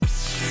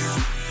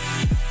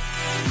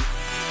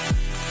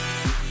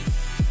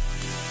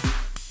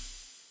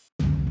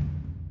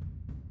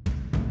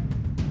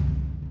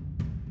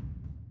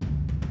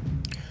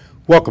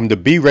Welcome to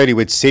Be Ready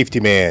with Safety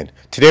Man.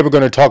 Today we're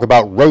going to talk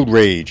about road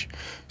rage.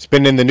 It's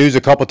been in the news a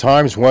couple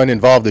times. One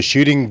involved the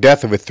shooting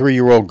death of a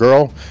 3-year-old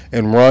girl,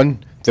 and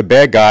one, the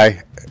bad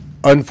guy,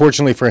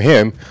 unfortunately for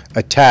him,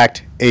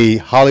 attacked a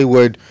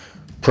Hollywood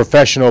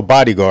professional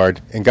bodyguard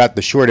and got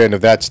the short end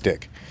of that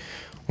stick.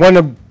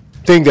 One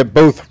thing that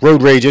both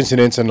road rage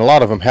incidents and a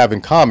lot of them have in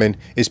common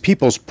is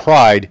people's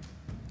pride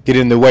get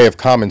in the way of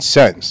common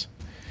sense.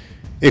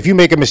 If you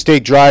make a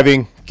mistake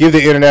driving, give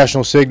the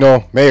international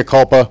signal, mea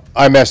culpa,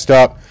 I messed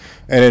up,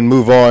 and then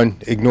move on,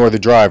 ignore the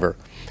driver.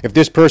 If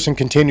this person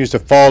continues to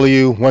follow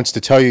you, wants to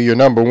tell you you're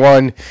number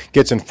one,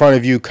 gets in front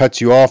of you, cuts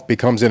you off,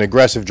 becomes an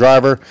aggressive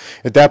driver,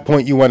 at that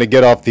point you want to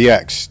get off the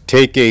X.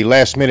 Take a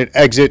last minute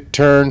exit,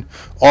 turn,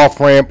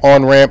 off ramp,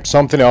 on ramp,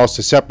 something else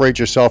to separate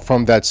yourself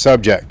from that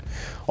subject.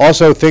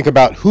 Also think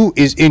about who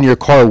is in your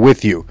car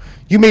with you.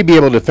 You may be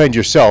able to defend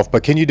yourself,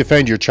 but can you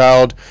defend your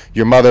child,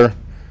 your mother,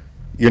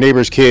 your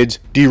neighbor's kids?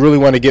 Do you really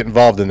want to get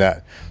involved in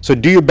that? So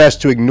do your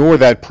best to ignore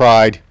that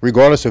pride,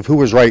 regardless of who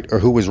was right or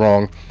who was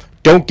wrong.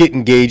 Don't get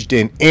engaged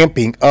in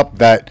amping up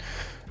that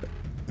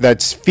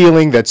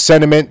feeling, that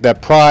sentiment,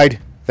 that pride,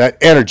 that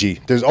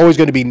energy. There's always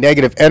going to be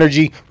negative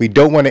energy. We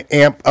don't want to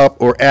amp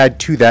up or add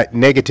to that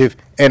negative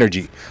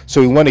energy.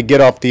 So we want to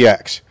get off the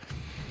X.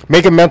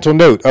 Make a mental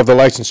note of the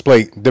license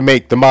plate, the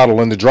make, the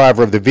model, and the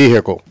driver of the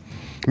vehicle.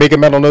 Make a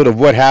mental note of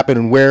what happened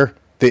and where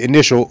the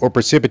initial or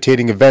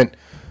precipitating event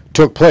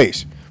took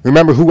place.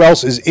 Remember who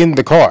else is in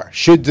the car.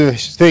 Should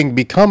this thing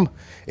become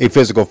a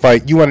physical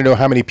fight, you want to know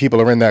how many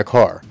people are in that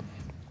car.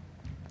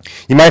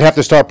 You might have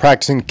to start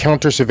practicing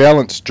counter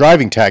surveillance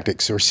driving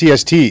tactics, or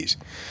CSTs,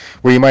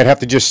 where you might have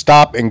to just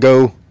stop and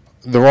go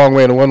the wrong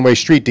way on a one-way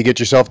street to get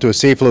yourself to a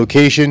safe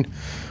location,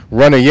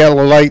 run a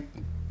yellow light,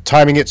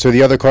 timing it so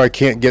the other car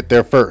can't get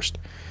there first.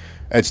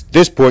 At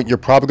this point, you're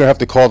probably going to have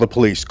to call the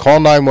police. Call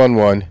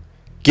 911,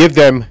 give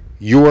them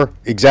your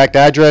exact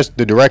address,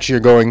 the direction you're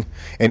going,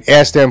 and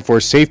ask them for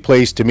a safe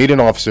place to meet an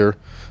officer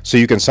so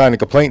you can sign a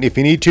complaint if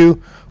you need to,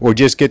 or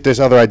just get this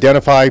other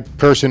identified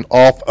person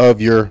off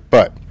of your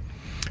butt.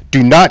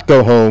 Do not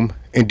go home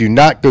and do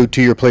not go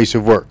to your place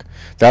of work.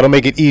 That'll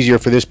make it easier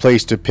for this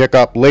place to pick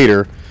up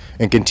later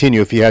and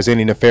continue if he has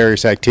any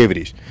nefarious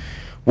activities.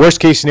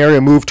 Worst case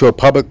scenario, move to a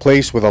public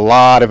place with a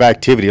lot of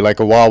activity, like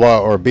a Wawa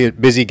or a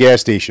busy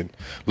gas station.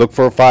 Look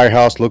for a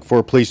firehouse, look for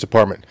a police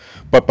department.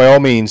 But by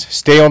all means,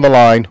 stay on the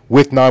line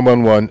with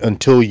 911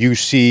 until you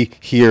see,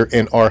 hear,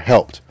 and are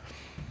helped.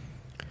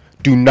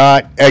 Do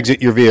not exit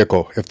your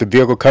vehicle. If the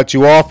vehicle cuts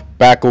you off,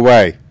 back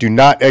away. Do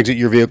not exit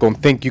your vehicle and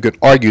think you can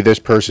argue this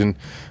person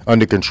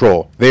under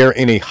control. They are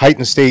in a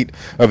heightened state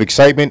of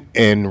excitement,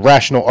 and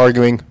rational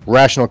arguing,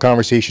 rational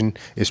conversation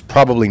is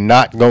probably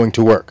not going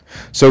to work.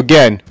 So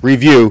again,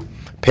 review,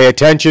 pay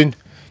attention,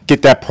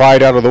 get that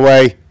pride out of the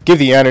way, give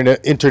the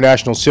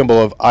international symbol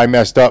of I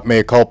messed up,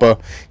 mea culpa,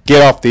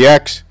 get off the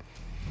X,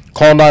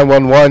 call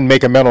 911,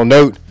 make a mental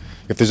note.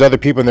 If there's other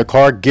people in the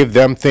car, give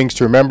them things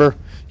to remember.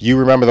 You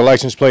remember the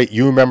license plate,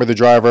 you remember the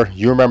driver,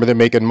 you remember the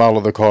make and model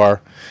of the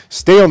car.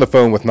 Stay on the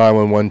phone with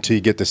 911 until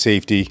you get to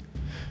safety.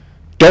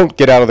 Don't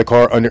get out of the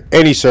car under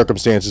any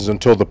circumstances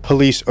until the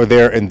police are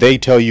there and they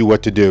tell you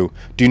what to do.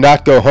 Do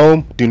not go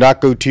home. Do not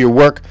go to your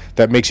work.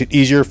 That makes it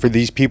easier for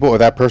these people or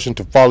that person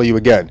to follow you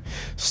again.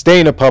 Stay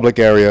in a public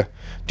area.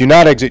 Do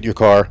not exit your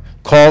car.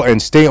 Call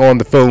and stay on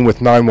the phone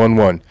with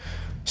 911.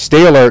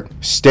 Stay alert.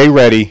 Stay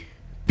ready.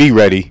 Be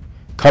ready.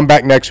 Come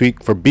back next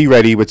week for Be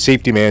Ready with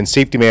Safety Man,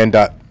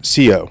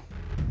 safetyman.co.